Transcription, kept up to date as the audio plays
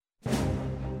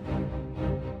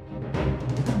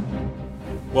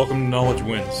Welcome to Knowledge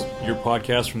Wins, your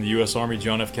podcast from the U.S. Army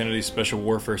John F. Kennedy Special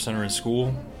Warfare Center and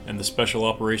School and the Special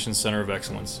Operations Center of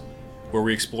Excellence, where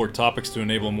we explore topics to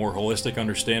enable a more holistic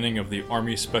understanding of the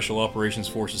Army Special Operations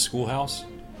Forces Schoolhouse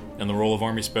and the role of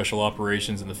Army Special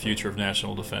Operations in the future of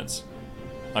national defense.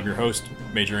 I'm your host,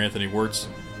 Major Anthony Wirtz,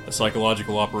 a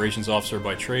psychological operations officer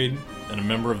by trade and a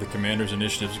member of the Commander's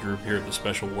Initiatives Group here at the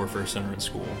Special Warfare Center and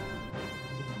School.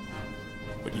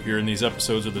 What you hear in these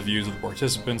episodes are the views of the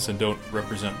participants and don't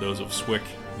represent those of SWCC,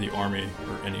 the Army,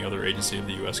 or any other agency of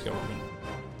the U.S. government.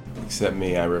 Except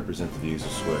me, I represent the views of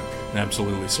SWCC.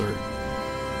 Absolutely, sir.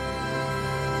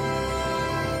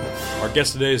 Our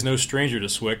guest today is no stranger to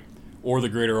SWCC or the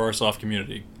greater ARSOF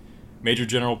community. Major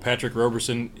General Patrick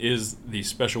Roberson is the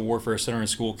Special Warfare Center and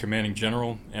School Commanding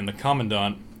General and the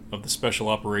Commandant of the Special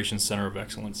Operations Center of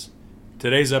Excellence.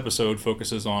 Today's episode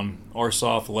focuses on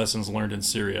ARSOF lessons learned in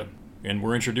Syria, and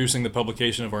we're introducing the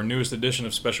publication of our newest edition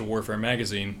of Special Warfare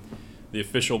Magazine, the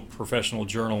official professional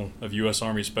journal of U.S.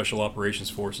 Army Special Operations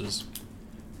Forces,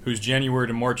 whose January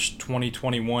to March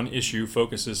 2021 issue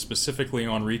focuses specifically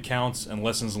on recounts and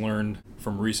lessons learned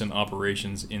from recent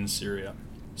operations in Syria.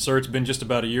 Sir, it's been just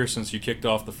about a year since you kicked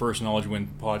off the first Knowledge Win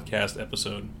podcast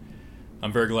episode.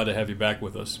 I'm very glad to have you back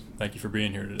with us. Thank you for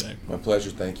being here today. My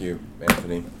pleasure. Thank you,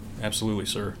 Anthony. Absolutely,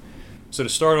 sir. So to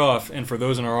start off, and for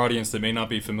those in our audience that may not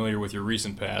be familiar with your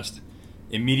recent past,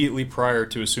 immediately prior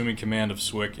to assuming command of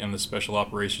SWCC and the Special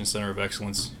Operations Center of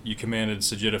Excellence, you commanded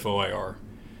SGIF OIR,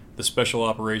 the Special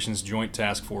Operations Joint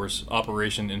Task Force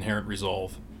Operation Inherent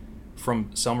Resolve,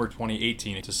 from summer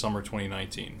 2018 to summer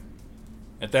 2019.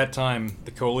 At that time,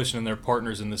 the coalition and their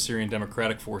partners in the Syrian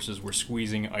Democratic Forces were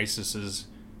squeezing ISIS's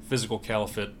physical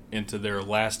caliphate into their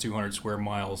last 200 square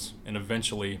miles and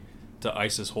eventually to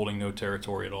ISIS holding no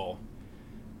territory at all.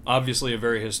 Obviously a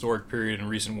very historic period in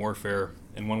recent warfare,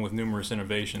 and one with numerous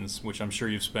innovations, which I'm sure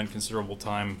you've spent considerable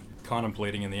time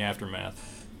contemplating in the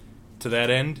aftermath. To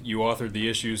that end, you authored the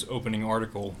issue's opening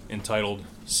article entitled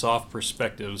Soft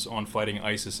Perspectives on Fighting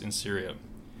ISIS in Syria.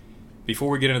 Before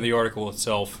we get into the article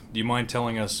itself, do you mind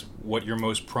telling us what your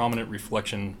most prominent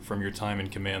reflection from your time in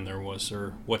command there was,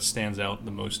 sir? What stands out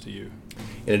the most to you?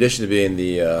 In addition to being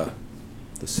the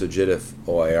SGIF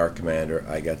OIR commander,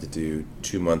 I got to do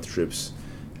 2-month trips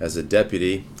as a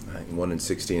deputy, one in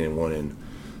 16 and one in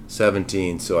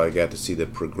 17, so I got to see the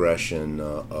progression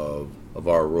of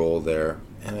our role there.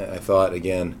 And I thought,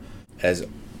 again, as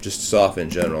just SOF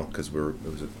in general, because we're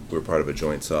part of a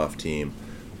joint SOF team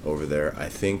over there, I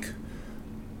think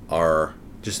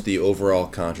just the overall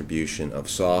contribution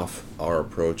of SOF, our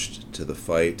approach to the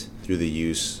fight through the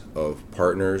use of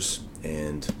partners,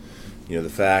 and the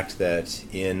fact that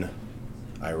in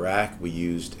Iraq we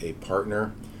used a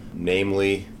partner,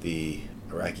 namely the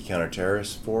Iraqi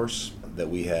counter-terrorist force that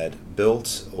we had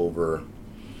built over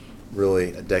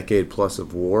really a decade plus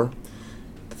of war.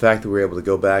 The fact that we were able to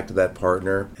go back to that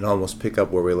partner and almost pick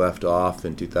up where we left off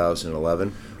in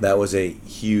 2011, that was a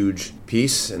huge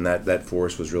piece, and that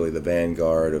force was really the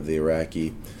vanguard of the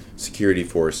Iraqi security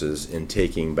forces in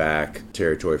taking back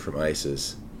territory from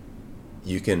ISIS.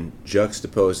 You can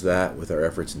juxtapose that with our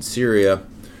efforts in Syria,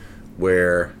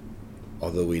 where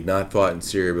although we'd not fought in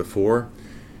Syria before,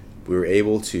 we were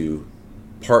able to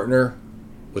partner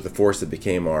with a force that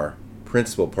became our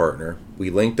principal partner. We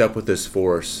linked up with this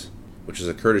force, which is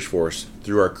a Kurdish force,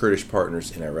 through our Kurdish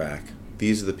partners in Iraq.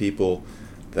 These are the people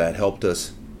that helped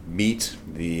us meet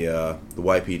the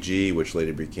YPG, which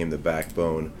later became the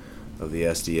backbone of the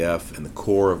SDF and the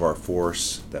core of our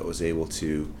force that was able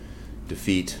to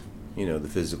defeat, the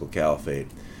physical caliphate.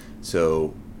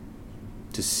 So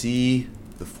to see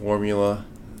the formula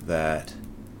that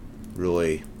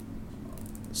really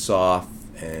SOF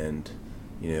and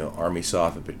Army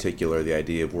SOF in particular, the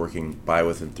idea of working by,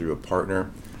 with, and through a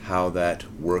partner, how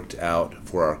that worked out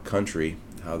for our country,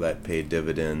 how that paid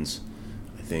dividends,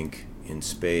 I think in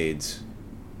spades,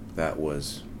 that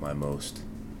was my most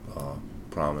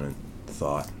prominent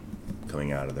thought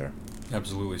coming out of there.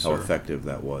 Absolutely, sir. How effective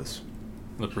that was.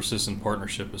 The persistent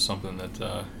partnership is something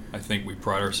that I think we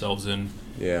pride ourselves in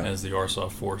as the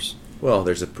ARSOF force. Well,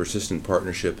 there's a persistent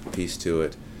partnership piece to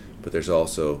it, but there's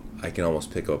also, I can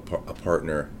almost pick up a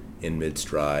partner in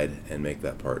mid-stride and make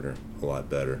that partner a lot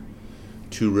better.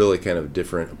 Two really kind of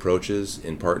different approaches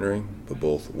in partnering, but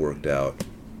both worked out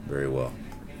very well.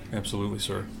 Absolutely,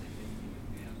 sir.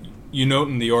 You note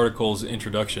in the article's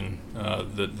introduction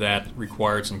that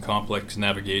required some complex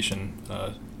navigation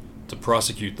to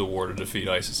prosecute the war to defeat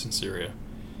ISIS in Syria,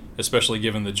 especially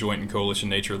given the joint and coalition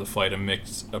nature of the fight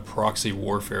amidst a proxy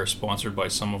warfare sponsored by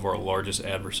some of our largest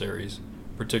adversaries,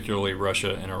 particularly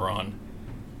Russia and Iran.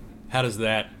 How does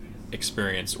that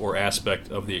experience or aspect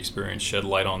of the experience shed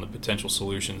light on the potential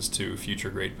solutions to future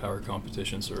great power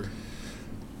competitions? Or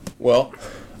Well,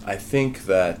 I think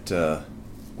that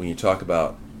when you talk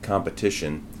about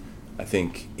competition, I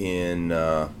think in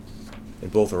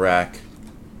both Iraq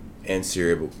and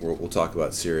Syria, but we'll talk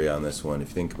about Syria on this one. If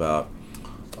you think about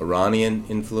Iranian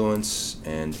influence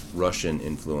and Russian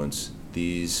influence,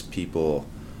 these people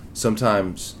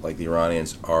sometimes, like the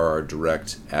Iranians, are our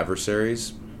direct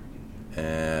adversaries,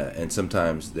 and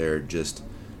sometimes they're just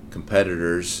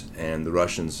competitors, and the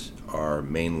Russians are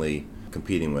mainly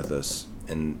competing with us.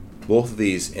 And both of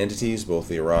these entities, both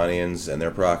the Iranians and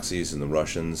their proxies and the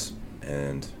Russians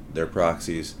and their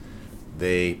proxies,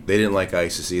 they didn't like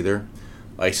ISIS either.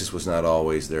 ISIS was not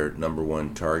always their number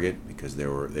one target because they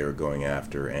were going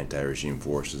after anti-regime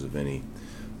forces of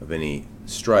any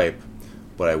stripe.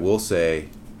 But I will say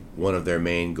one of their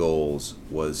main goals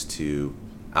was to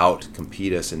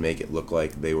out-compete us and make it look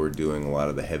like they were doing a lot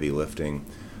of the heavy lifting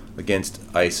against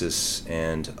ISIS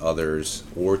and others,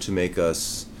 or to make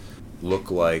us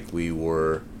look like we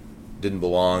didn't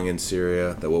belong in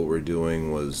Syria, that what we were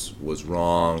doing was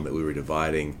wrong, that we were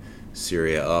dividing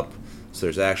Syria up. So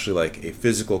there's actually like a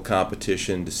physical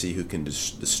competition to see who can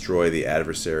destroy the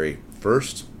adversary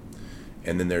first,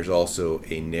 and then there's also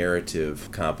a narrative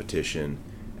competition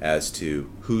as to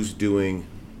who's doing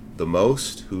the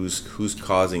most, who's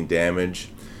causing damage,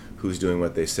 who's doing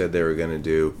what they said they were going to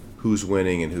do, who's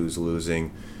winning and who's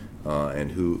losing,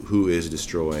 and who is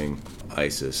destroying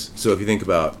ISIS. So if you think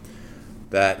about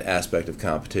that aspect of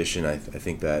competition, I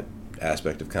think that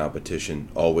aspect of competition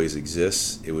always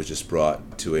exists. It was just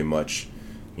brought to a much,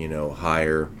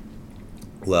 higher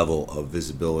level of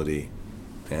visibility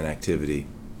and activity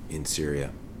in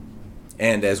Syria.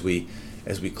 And as we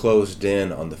closed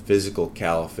in on the physical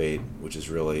caliphate, which is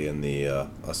really in the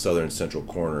southern central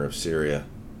corner of Syria,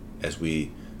 as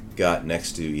we got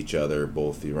next to each other,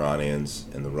 both the Iranians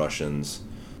and the Russians,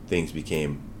 things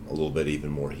became a little bit even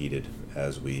more heated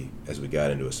as we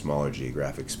got into a smaller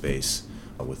geographic space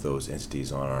with those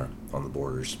entities on the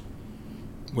borders,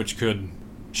 which could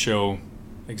show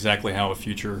exactly how a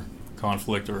future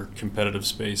conflict or competitive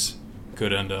space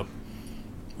could end up,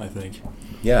 I think.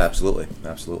 Yeah, absolutely.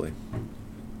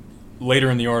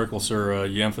 Later in the article, sir,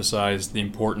 you emphasized the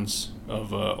importance of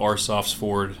RSOF's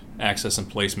forward access and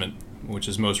placement, which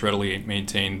is most readily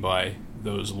maintained by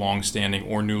those long-standing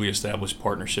or newly established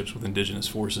partnerships with indigenous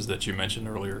forces that you mentioned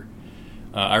earlier.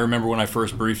 I remember when I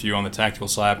first briefed you on the Tactical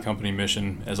PSYOP Company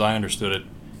mission, as I understood it,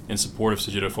 in support of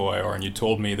SGDF OIR, and you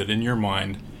told me that in your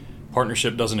mind,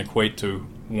 partnership doesn't equate to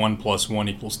 1 +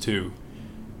 1 = 2.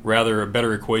 Rather, a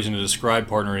better equation to describe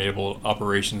partner-enabled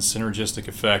operations' synergistic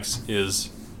effects is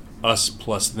us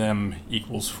plus them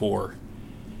 = 4.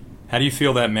 How do you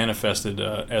feel that manifested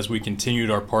as we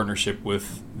continued our partnership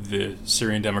with the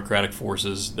Syrian Democratic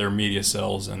Forces, their media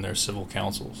cells, and their civil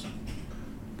councils?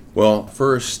 Well,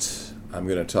 first, I'm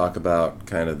going to talk about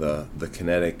kind of the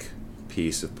kinetic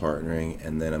piece of partnering,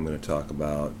 and then I'm going to talk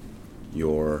about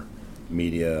your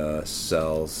media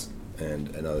cells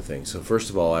and other things. So first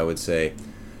of all, I would say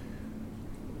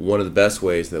one of the best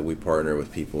ways that we partner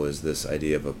with people is this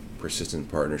idea of a persistent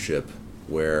partnership,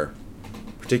 where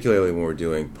particularly when we're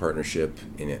doing partnership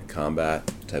in a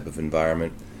combat type of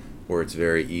environment, where it's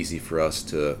very easy for us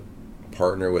to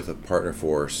partner with a partner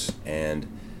force and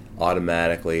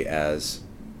automatically as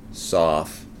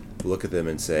SOF look at them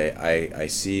and say, I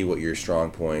see what your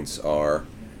strong points are.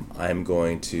 I'm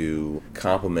going to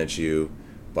complement you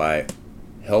by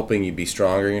helping you be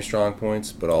stronger in your strong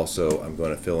points, but also I'm going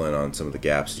to fill in on some of the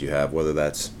gaps that you have, whether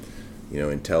that's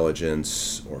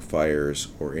intelligence or fires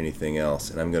or anything else,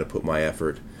 and I'm going to put my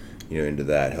effort into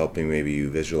that, helping maybe you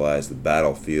visualize the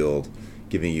battlefield,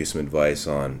 giving you some advice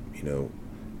on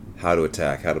how to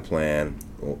attack, how to plan,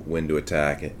 when to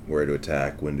attack, where to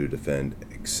attack, when to defend,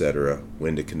 etc.,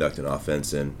 when to conduct an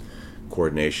offense in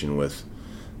coordination with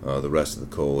the rest of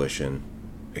the coalition,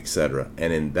 etc.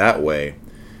 And in that way,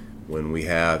 when we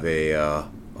have a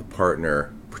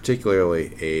partner,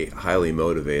 particularly a highly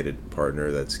motivated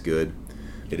partner that's good,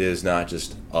 it is not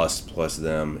just us plus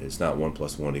them. It's not 1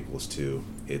 + 1 = 2.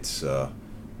 It's 1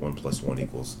 + 1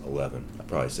 = 11. I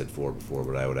probably said 4 before,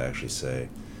 but I would actually say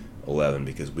 11,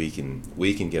 because we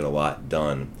can get a lot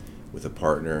done with a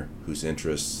partner whose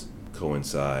interests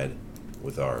coincide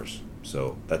with ours.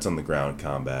 So that's on the ground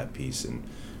combat piece, and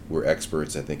we're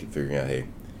experts, I think, at figuring out, hey,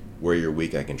 where you're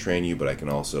weak, I can train you, but I can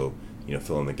also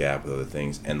fill in the gap with other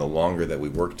things. And the longer that we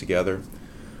work together,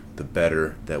 the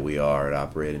better that we are at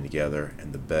operating together,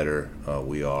 and the better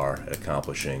we are at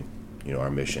accomplishing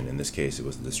our mission. In this case, it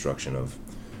was the destruction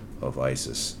of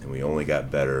ISIS, and we only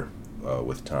got better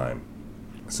with time.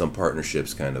 some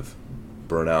partnerships kind of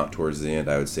burn out towards the end.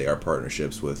 I would say our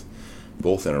partnerships with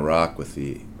both in Iraq with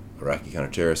the Iraqi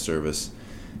Counterterrorist Service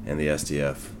and the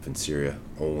SDF in Syria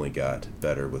only got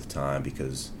better with time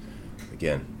because,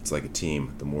 again, it's like a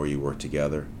team. The more you work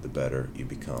together, the better you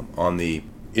become. On the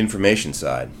information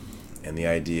side and the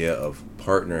idea of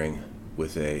partnering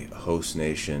with a host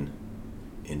nation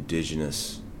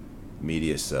indigenous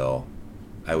media cell,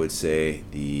 I would say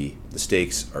the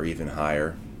stakes are even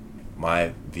higher.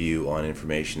 My view on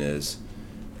information is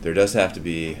there does have to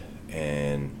be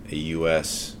a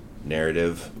U.S.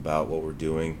 narrative about what we're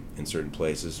doing in certain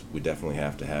places. We definitely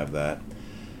have to have that.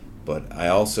 But I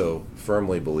also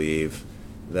firmly believe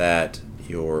that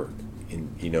your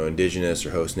indigenous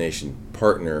or host nation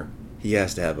partner, he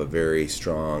has to have a very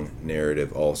strong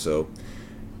narrative also.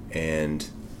 And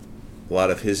a lot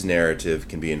of his narrative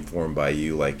can be informed by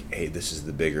you, like, hey, this is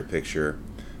the bigger picture.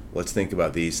 Let's think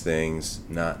about these things,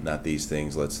 not these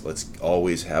things. Let's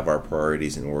always have our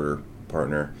priorities in order,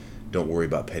 partner. Don't worry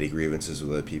about petty grievances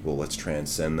with other people. Let's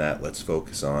transcend that. Let's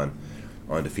focus on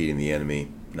defeating the enemy,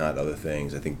 not other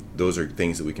things. I think those are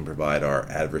things that we can provide our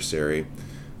adversary,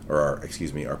 or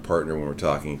our partner when we're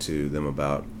talking to them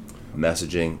about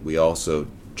messaging. We also,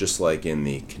 just like in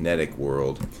the kinetic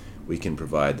world, we can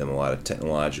provide them a lot of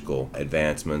technological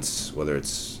advancements, whether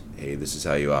it's, hey, this is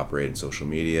how you operate in social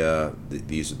media.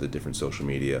 These are the different social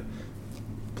media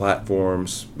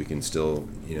platforms. We can still,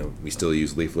 we still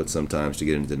use leaflets sometimes to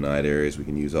get into denied areas. We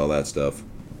can use all that stuff.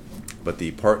 But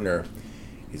the partner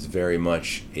is very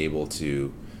much able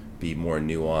to be more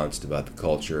nuanced about the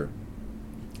culture.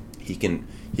 He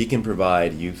can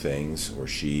provide you things, or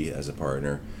she as a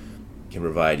partner can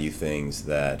provide you things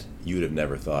that you would have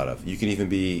never thought of. You can even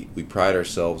we pride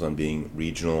ourselves on being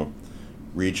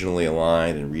regionally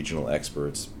aligned and regional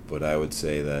experts, but I would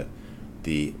say that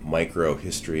the micro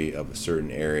history of a certain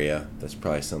area, that's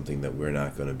probably something that we're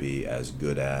not going to be as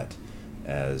good at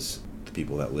as the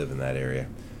people that live in that area.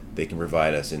 They can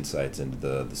provide us insights into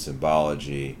the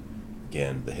symbology,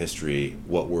 again, the history,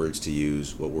 what words to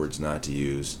use, what words not to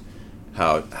use,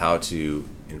 how to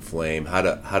inflame, how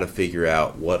to figure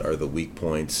out what are the weak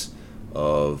points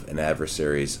of an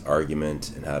adversary's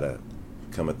argument and how to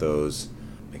come at those,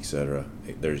 etc.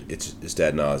 It's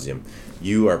ad nauseum.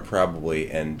 You are probably,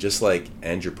 and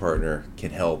your partner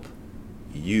can help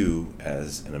you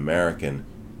as an American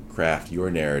craft your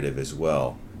narrative as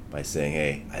well by saying,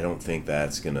 hey, I don't think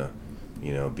that's gonna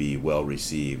be well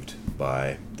received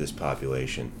by this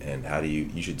population, and how do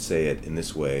you should say it in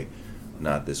this way,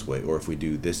 not this way, or if we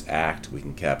do this act, we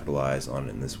can capitalize on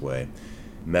it in this way.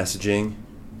 Messaging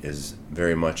is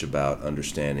very much about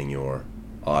understanding your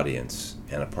audience,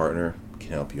 and a partner can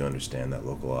help you understand that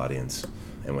local audience.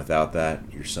 And without that,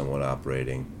 you're somewhat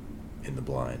operating in the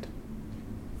blind.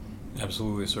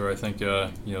 Absolutely, sir. I think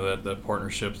that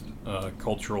partnership,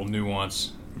 cultural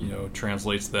nuance,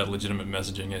 translates that legitimate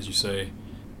messaging, as you say,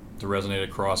 to resonate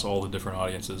across all the different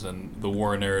audiences. And the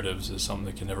war of narratives is something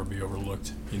that can never be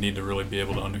overlooked. You need to really be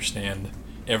able to understand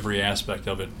every aspect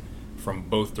of it from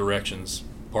both directions: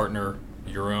 partner,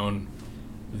 your own,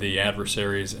 the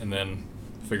adversaries, and then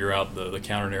figure out the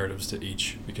counter narratives to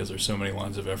each, because there's so many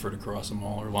lines of effort across them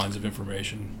all, or lines of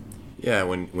information. Yeah,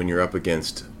 when you're up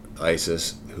against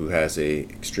ISIS, who has a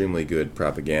extremely good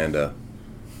propaganda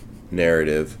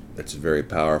narrative that's very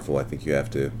powerful, I think you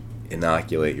have to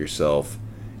inoculate yourself.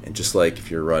 And just like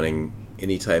if you're running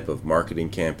any type of marketing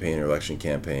campaign or election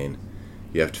campaign,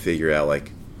 you have to figure out,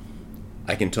 like,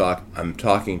 I'm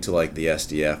talking to like the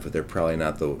SDF, but they're probably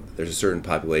not there's a certain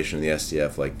population of the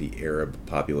SDF, like the Arab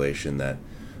population, that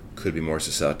could be more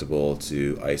susceptible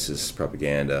to ISIS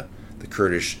propaganda. The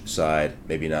Kurdish side,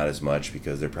 maybe not as much,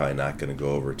 because they're probably not going to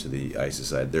go over to the ISIS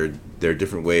side. There are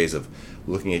different ways of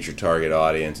looking at your target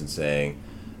audience and saying,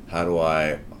 how do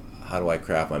I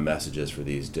craft my messages for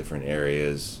these different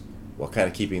areas, while kind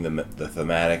of keeping the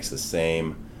thematics the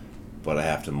same, but I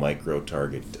have to micro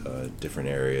target different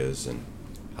areas. And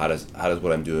how does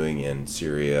what I'm doing in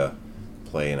Syria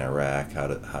play in Iraq? How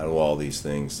do all these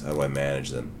things, how do I manage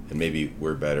them? And maybe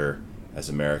we're better as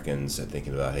Americans at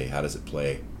thinking about, hey, how does it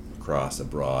play across the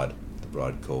broad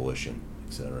coalition,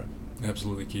 etc.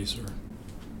 Absolutely key, sir.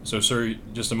 So, sir,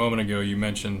 just a moment ago you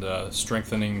mentioned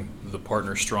strengthening the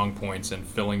partner's strong points and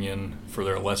filling in for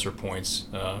their lesser points,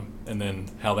 and then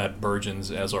how that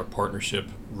burgeons as our partnership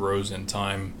grows in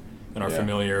time and our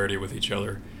familiarity with each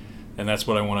other. And that's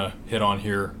what I want to hit on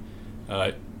here.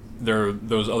 There are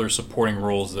those other supporting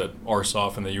roles that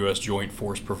RSOF and the U.S. Joint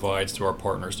Force provides to our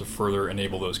partners to further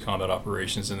enable those combat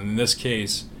operations. And in this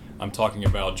case, I'm talking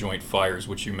about joint fires,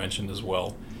 which you mentioned as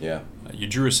well. Yeah. You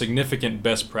drew a significant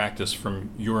best practice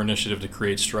from your initiative to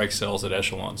create strike cells at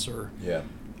Echelon, sir. Yeah.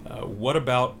 What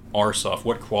about RSOF?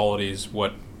 What qualities,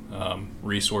 what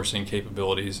resourcing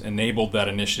capabilities enabled that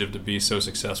initiative to be so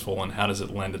successful, and how does it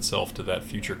lend itself to that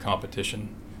future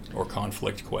competition or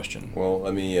conflict question? Well,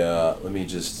 let me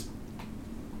just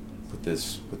put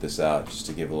this out just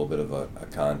to give a little bit of a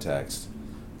context.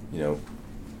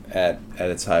 At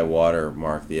its high water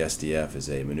mark, the SDF is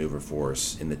a maneuver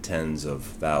force in the tens of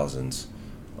thousands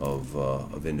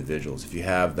of individuals. If you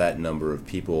have that number of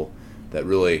people that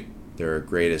really their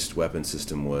greatest weapon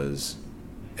system was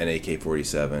an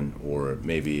AK-47 or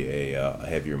maybe a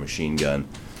heavier machine gun,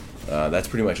 that's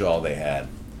pretty much all they had.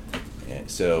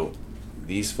 And so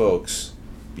these folks,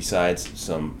 besides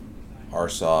some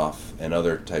RSOF and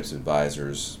other types of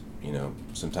advisors,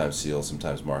 sometimes SEAL,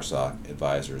 sometimes MARSOC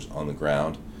advisors on the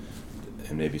ground,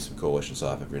 and maybe some coalition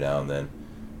SOF every now and then,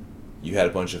 you had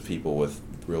a bunch of people with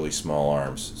really small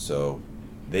arms. So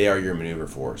they are your maneuver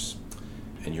force,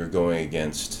 and you're going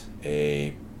against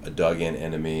a dug-in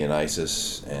enemy in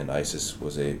ISIS, and ISIS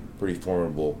was a pretty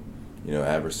formidable,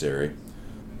 adversary.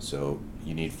 So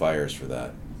you need fires for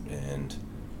that. And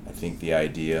I think the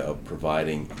idea of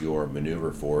providing your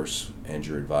maneuver force and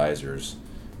your advisors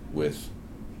with,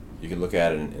 you can look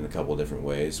at it in a couple of different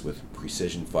ways, with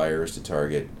precision fires to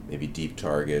target maybe deep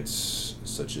targets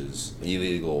such as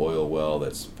illegal oil well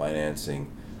that's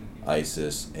financing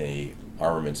ISIS, a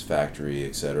armaments factory,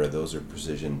 etc. Those are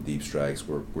precision deep strikes.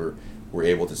 We're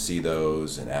able to see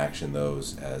those and action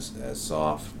those as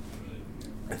SOF.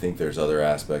 I think there's other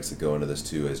aspects that go into this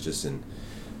too, as just in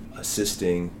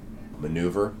assisting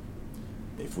maneuver.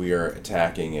 If we are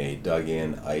attacking a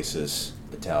dug-in ISIS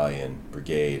battalion,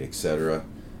 brigade, etc.,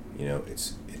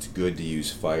 it's good to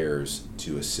use fires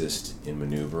to assist in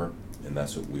maneuver, and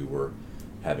that's what we were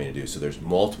having to do. So there's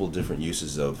multiple different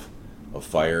uses of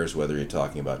fires, whether you're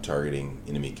talking about targeting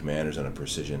enemy commanders on a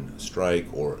precision strike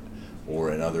or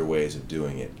in other ways of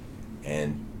doing it.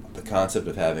 And the concept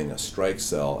of having a strike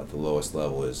cell at the lowest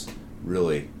level is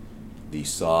really the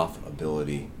SOF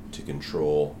ability to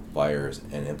control fires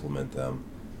and implement them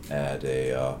at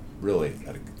a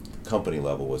company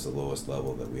level was the lowest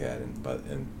level that we had,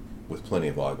 and with plenty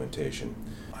of augmentation,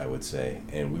 I would say.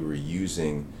 And we were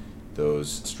using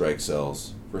those strike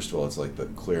cells. First of all, it's like the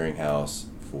clearinghouse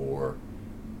for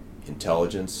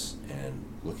intelligence and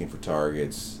looking for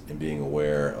targets and being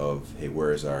aware of, hey,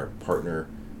 where is our partner?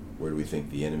 Where do we think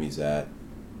the enemy's at?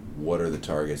 What are the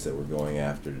targets that we're going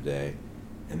after today?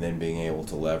 And then being able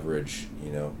to leverage,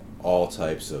 all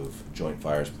types of joint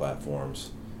fires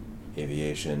platforms,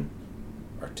 aviation,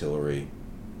 artillery,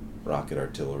 rocket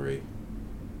artillery,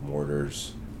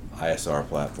 mortars, ISR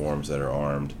platforms that are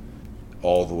armed,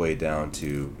 all the way down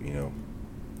to,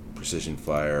 precision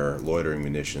fire, loitering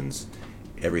munitions,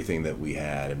 everything that we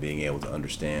had, and being able to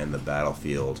understand the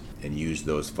battlefield and use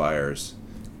those fires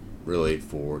really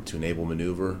to enable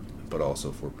maneuver, but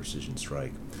also for precision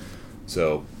strike.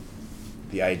 So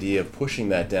the idea of pushing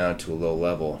that down to a low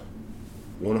level,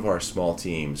 one of our small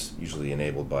teams, usually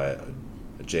enabled by a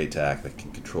JTAC that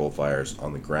can control fires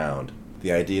on the ground,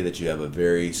 the idea that you have a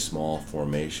very small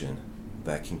formation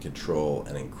that can control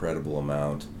an incredible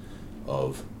amount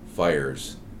of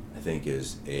fires, I think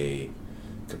is a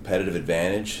competitive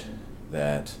advantage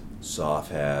that SOF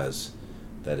has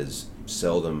that is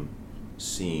seldom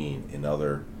seen in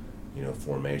other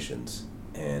formations.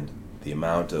 And the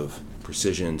amount of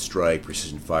precision strike,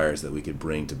 precision fires that we could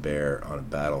bring to bear on a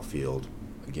battlefield,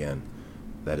 again,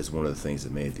 that is one of the things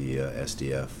that made the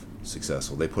SDF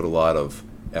successful. They put a lot of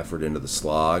effort into the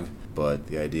slog, but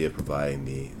the idea of providing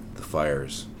the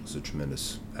fires was a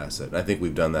tremendous asset. And I think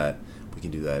we've done that. We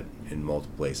can do that in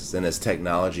multiple places. Then as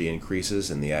technology increases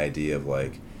and the idea of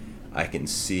I can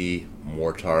see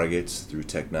more targets through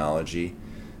technology,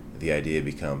 the idea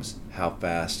becomes how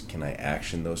fast can I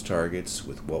action those targets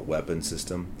with what weapon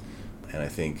system? And I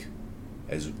think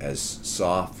as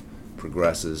SOF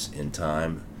progresses in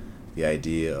time, the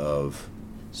idea of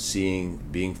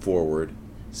being forward,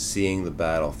 seeing the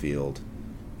battlefield,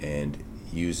 and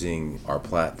using our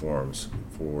platforms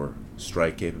for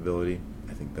strike capability,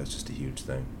 I think that's just a huge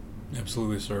thing.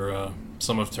 Absolutely, sir.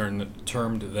 Some have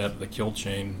termed that the kill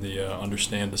chain, the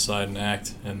understand, decide, and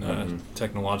act, and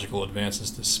technological advances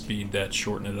to speed that,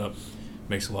 shorten it up,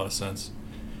 makes a lot of sense.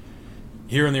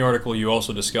 Here in the article, you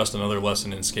also discussed another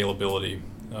lesson in scalability,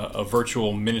 a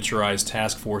virtual miniaturized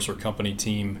task force or company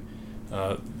team,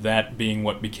 that being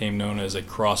what became known as a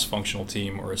cross-functional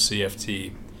team or a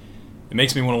CFT. It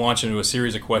makes me want to launch into a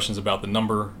series of questions about the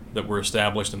number that were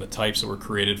established and the types that were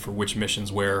created for which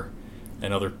missions where.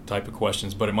 and other type of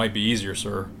questions. But it might be easier,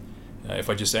 sir, if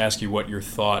I just ask you what your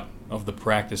thought of the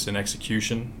practice and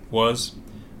execution was,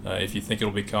 if you think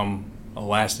it'll become a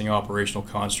lasting operational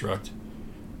construct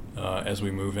as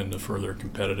we move into further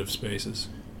competitive spaces.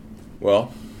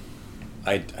 Well,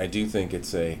 I do think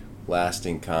it's a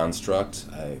lasting construct.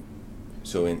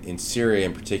 So in Syria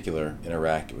in particular, in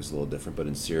Iraq it was a little different, but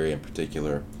in Syria in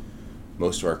particular,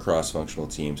 most of our cross-functional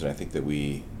teams, and I think that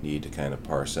we need to kind of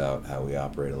parse out how we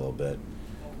operate a little bit.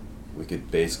 We could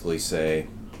basically say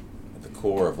at the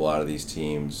core of a lot of these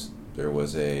teams, there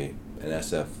was an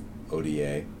SF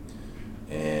ODA,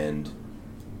 and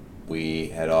we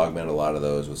had augmented a lot of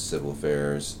those with civil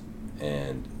affairs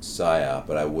and PSYOP,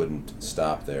 but I wouldn't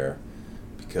stop there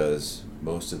because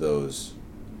most of those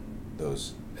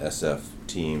SF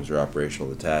teams or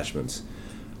operational detachments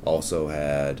also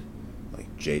had like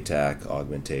JTAC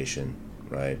augmentation,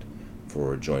 right,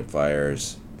 for joint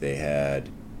fires. They had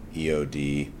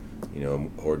EOD,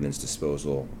 ordnance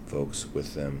disposal folks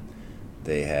with them.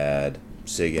 They had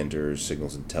SIGINTers,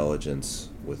 signals intelligence,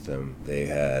 with them. They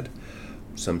had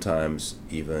sometimes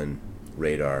even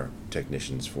radar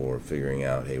technicians for figuring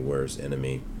out, hey, where's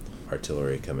enemy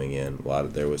artillery coming in.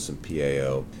 There was some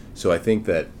PAO. So I think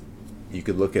that you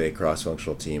could look at a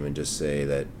cross-functional team and just say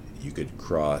that you could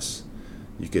task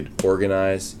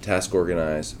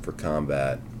organize for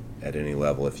combat at any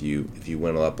level. If you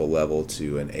went up a level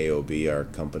to an AOB, our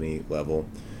company level,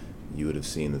 you would have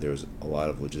seen that there was a lot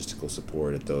of logistical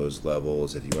support at those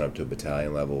levels. If you went up to a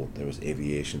battalion level, there was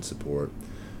aviation support.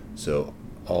 So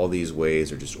all these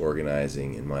ways are just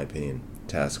organizing, in my opinion,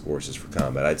 task forces for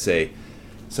combat. I'd say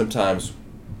sometimes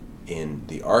in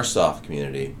the RSOF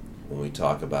community, when we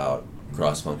talk about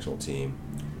cross-functional team,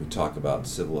 we talk about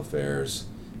civil affairs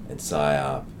and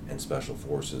PSYOP and special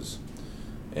forces.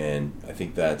 And I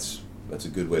think that's a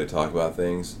good way to talk about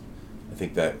things. I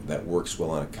think that works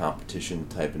well in a competition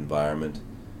type environment.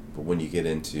 But when you get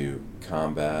into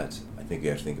combat, I think you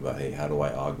have to think about, hey, how do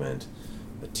I augment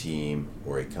a team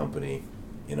or a company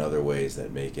in other ways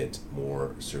that make it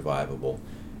more survivable?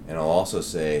 And I'll also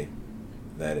say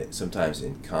that sometimes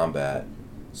in combat,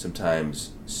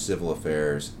 sometimes civil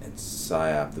affairs and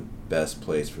PSYOP, the best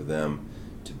place for them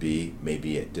to be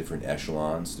maybe at different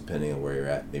echelons, depending on where you're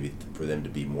at, maybe for them to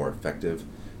be more effective.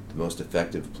 The most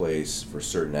effective place for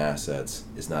certain assets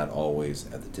is not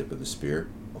always at the tip of the spear,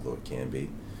 although it can be.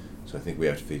 So I think we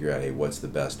have to figure out, hey, what's the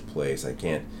best place? I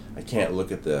can't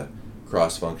look at the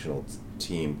cross-functional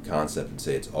team concept and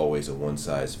say it's always a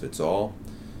one-size-fits-all,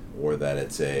 or that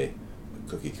it's a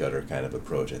cookie-cutter kind of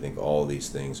approach. I think all these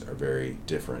things are very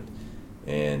different.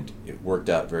 And it worked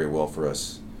out very well for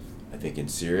us, I think, in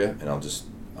Syria, and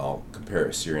I'll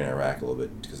compare Syria and Iraq a little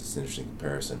bit because it's an interesting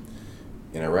comparison.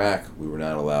 In Iraq, we were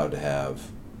not allowed to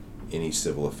have any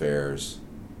civil affairs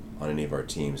on any of our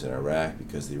teams in Iraq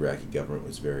because the Iraqi government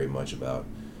was very much about,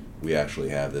 we actually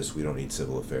have this, we don't need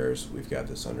civil affairs, we've got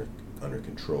this under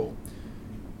control.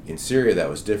 In Syria, that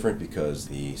was different because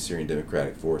the Syrian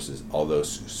Democratic Forces, although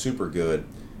super good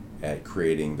at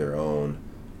creating their own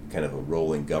kind of a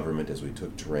rolling government as we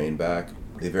took terrain back,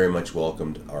 they very much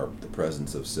welcomed the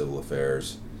presence of civil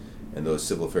affairs. And those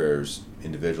civil affairs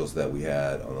individuals that we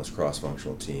had on those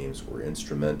cross-functional teams were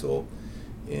instrumental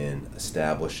in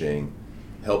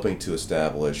helping to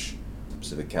establish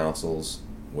civic councils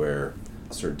where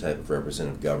a certain type of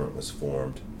representative government was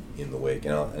formed in the wake.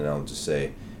 And I'll just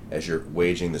say, as you're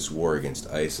waging this war against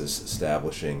ISIS,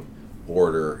 establishing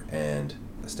order and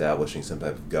establishing some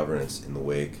type of governance in the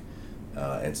wake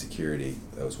and security,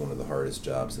 that was one of the hardest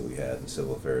jobs that we had. And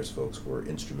civil affairs folks were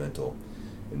instrumental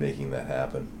in making that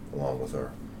happen, along with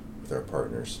our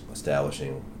partners,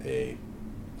 establishing a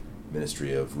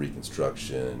Ministry of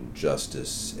Reconstruction,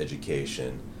 Justice,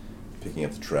 Education, picking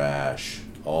up the trash,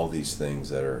 all these things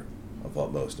that are of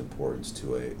utmost importance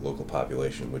to a local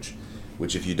population, which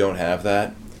if you don't have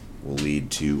that, will lead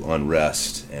to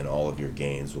unrest, and all of your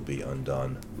gains will be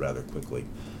undone rather quickly.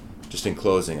 Just in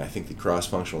closing, I think the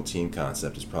cross-functional team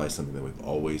concept is probably something that we've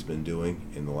always been doing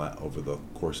over the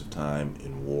course of time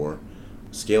in war.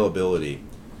 Scalability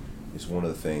is one of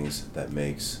the things that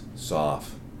makes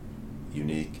SOF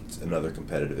unique. It's another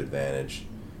competitive advantage.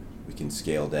 We can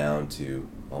scale down to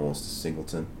almost a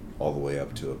singleton, all the way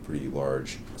up to a pretty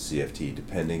large CFT,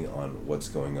 depending on what's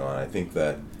going on. I think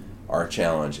that our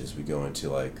challenge as we go into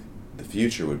the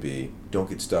future would be, don't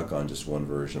get stuck on just one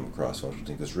version of a cross-functional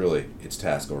team, because really it's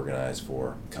task organized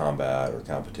for combat or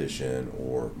competition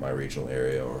or my regional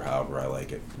area or however I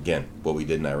like it. Again, what we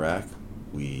did in Iraq,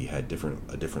 we had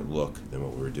a different look than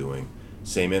what we were doing.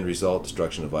 Same end result,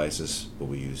 destruction of ISIS, but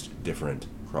we used different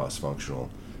cross-functional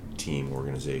team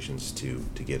organizations to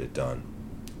get it done.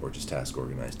 or just task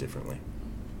organized differently.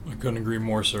 I couldn't agree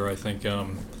more, sir. I think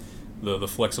the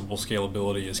flexible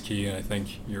scalability is key, and I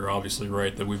think you're obviously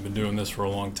right that we've been doing this for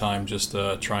a long time, just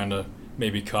trying to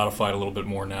maybe codify it a little bit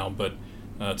more now. But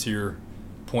to your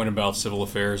point about civil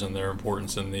affairs and their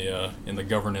importance in the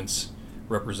governance,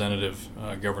 representative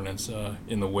governance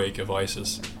in the wake of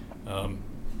ISIS,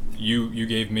 you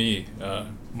gave me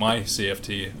my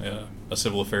CFT, a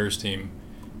civil affairs team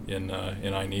in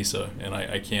INISA, and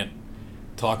I can't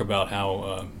talk about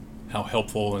how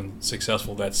helpful and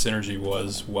successful that synergy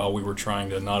was while we were trying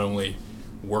to not only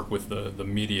work with the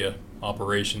media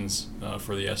operations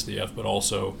for the SDF, but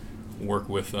also work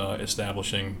with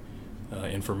establishing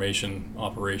information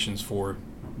operations for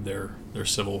their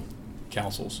civil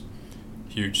councils.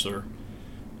 Huge, sir.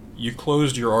 You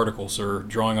closed your article, sir,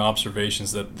 drawing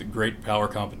observations that the great power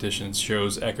competition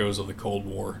shows echoes of the Cold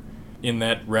War, in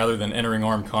that rather than entering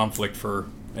armed conflict for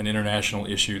an international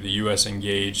issue, the U.S.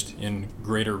 engaged in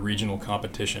greater regional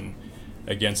competition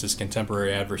against its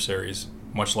contemporary adversaries,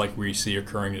 much like we see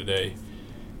occurring today.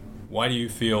 Why do you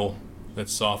feel that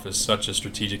SOF is such a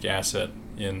strategic asset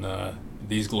in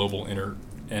these global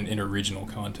and interregional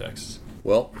contexts?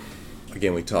 Well,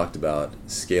 again, we talked about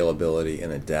scalability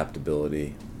and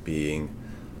adaptability being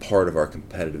part of our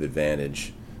competitive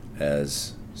advantage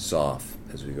as SOF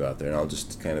as we go out there. And I'll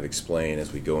just kind of explain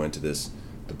as we go into the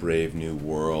brave new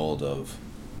world of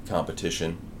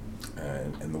competition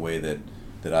and the way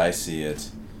that I see it.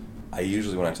 I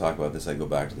usually, when I talk about this, I go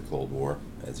back to the Cold War,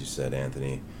 as you said,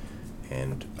 Anthony,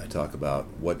 and I talk about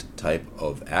what type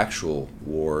of actual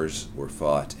wars were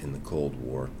fought in the Cold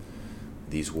War.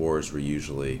 These wars were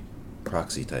usually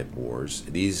proxy type wars.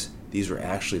 These were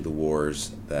actually the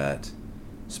wars that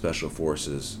special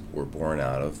forces were born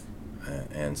out of,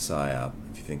 and PSYOP.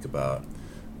 If you think about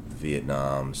the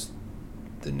Vietnams,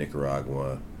 the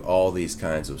Nicaragua, all these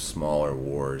kinds of smaller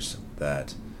wars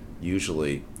that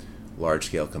usually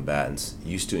large-scale combatants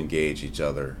used to engage each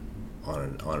other on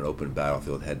an open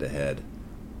battlefield head-to-head.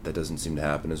 That doesn't seem to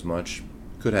happen as much.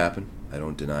 Could happen, I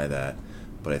don't deny that,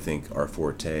 but I think our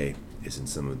forte is in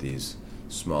some of these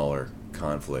smaller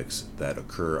conflicts that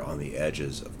occur on the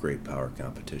edges of great power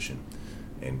competition,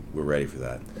 and we're ready for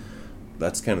that.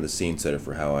 That's kind of the scene setter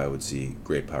for how I would see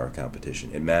great power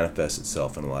competition. It manifests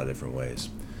itself in a lot of different ways.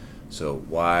 So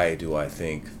why do I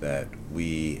think that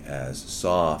we as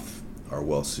SOF are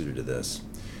well suited to this?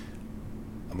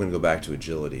 I'm going to go back to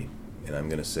agility, and I'm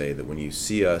going to say that when you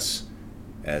see us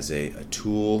as a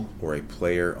tool or a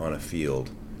player on a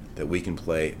field, that we can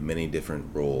play many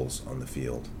different roles on the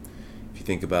field. If you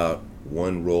think about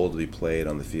one role to be played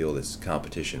on the field, it's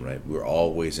competition, right? We're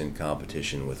always in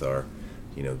competition with our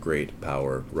great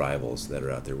power rivals that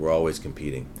are out there. We're always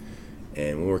competing.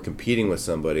 And when we're competing with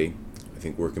somebody, I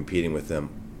think we're competing with them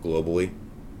globally,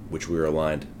 which we are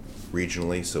aligned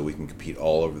regionally, so we can compete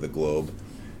all over the globe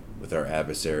with our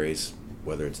adversaries,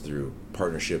 whether it's through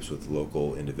partnerships with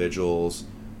local individuals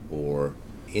or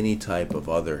any type of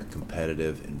other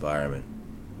competitive environment.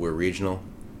 We're regional,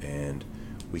 and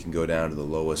we can go down to the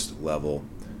lowest level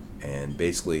and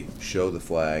basically show the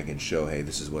flag and show, hey,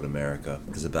 this is what America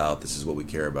is about, this is what we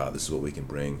care about, this is what we can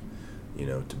bring,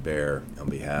 to bear on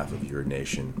behalf of your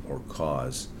nation or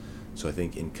cause. So I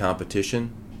think in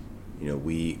competition,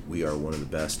 we are one of the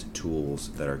best tools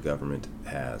that our government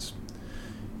has.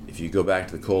 If you go back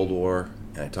to the Cold War,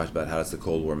 and I talked about how does the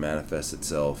Cold War manifest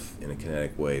itself in a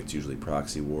kinetic way, it's usually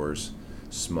proxy wars,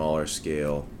 smaller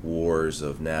scale, wars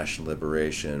of national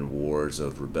liberation, wars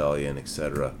of rebellion,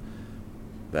 etc.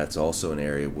 That's also an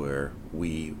area where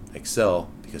we excel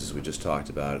because, as we just talked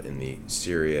about in the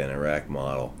Syria and Iraq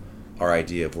model, our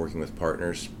idea of working with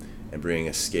partners and bringing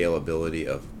a scalability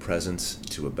of presence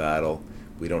to a battle,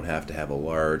 we don't have to have a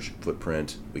large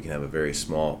footprint. We can have a very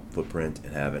small footprint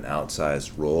and have an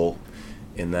outsized role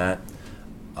in that.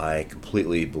 I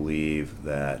completely believe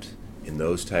that in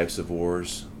those types of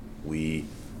wars, we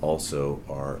also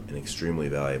are an extremely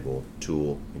valuable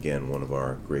tool, again, one of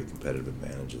our great competitive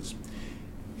advantages.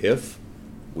 If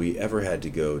we ever had to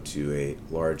go to a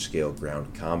large-scale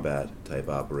ground combat type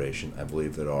operation, I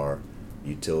believe that our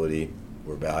utility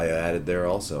or value added there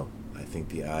also. I think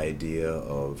the idea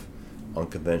of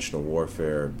unconventional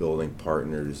warfare, building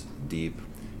partners deep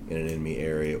in an enemy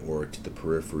area or to the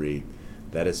periphery,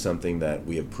 that is something that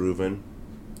we have proven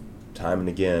time and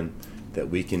again that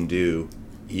we can do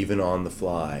even on the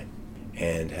fly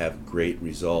and have great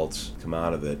results come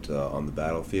out of it on the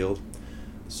battlefield.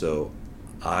 So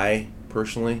I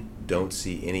personally don't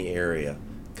see any area,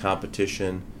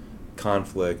 competition,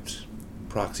 conflict,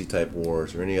 proxy type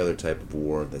wars, or any other type of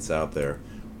war that's out there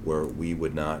where we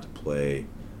would not play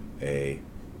a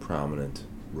prominent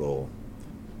role.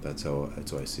 That's how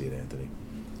I see it, Anthony.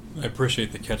 I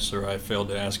appreciate the catch, sir. I failed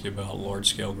to ask you about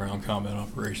large-scale ground combat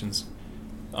operations.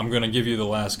 I'm going to give you the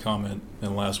last comment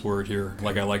and last word here,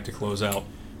 like I like to close out,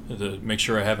 to make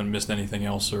sure I haven't missed anything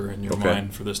else, sir, in your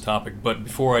mind for this topic. But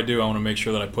before I do, I want to make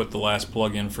sure that I put the last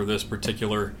plug in for this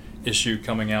particular issue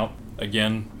coming out.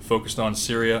 Again, focused on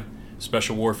Syria.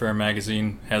 Special Warfare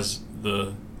Magazine has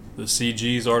the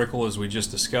CG's article, as we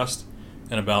just discussed,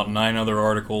 and about 9 other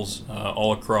articles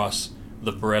all across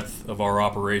the breadth of our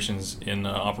operations in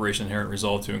Operation Inherent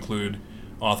Resolve, to include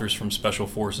authors from Special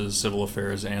Forces, Civil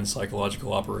Affairs, and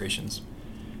Psychological Operations.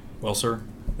 Well, sir,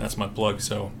 that's my plug.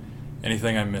 So,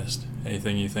 anything I missed?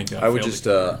 Anything you think I would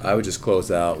just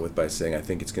close out by saying I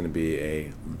think it's going to be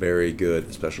a very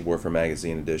good Special Warfare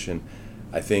Magazine edition.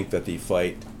 I think that the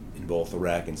fight in both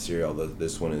Iraq and Syria, although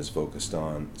this one is focused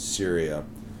on Syria,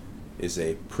 is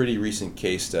a pretty recent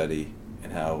case study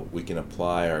in how we can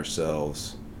apply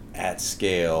ourselves at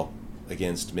scale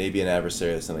against maybe an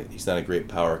adversary he's not a great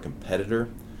power competitor,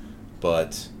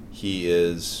 but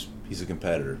he's a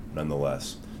competitor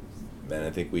nonetheless. And I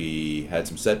think we had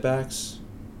some setbacks,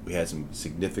 we had some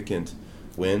significant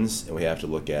wins, and we have to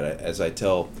look at it. As I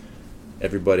tell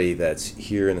everybody that's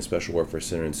here in the Special Warfare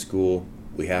Center in school,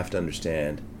 we have to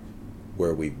understand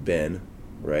where we've been,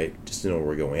 right? Just to know where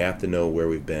we're going. We have to know where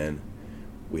we've been.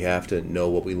 We have to know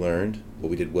what we learned, what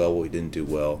we did well, what we didn't do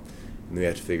well. And we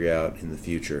have to figure out in the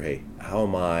future, hey, how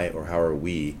am I or how are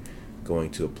we going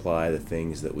to apply the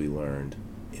things that we learned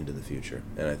into the future?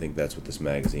 And I think that's what this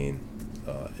magazine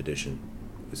edition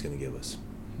is going to give us.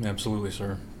 Absolutely,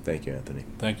 sir. Thank you, Anthony.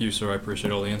 Thank you, sir. I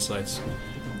appreciate all the insights.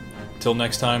 Till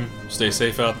next time, stay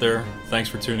safe out there. Thanks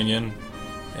for tuning in.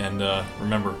 And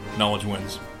remember, knowledge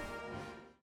wins.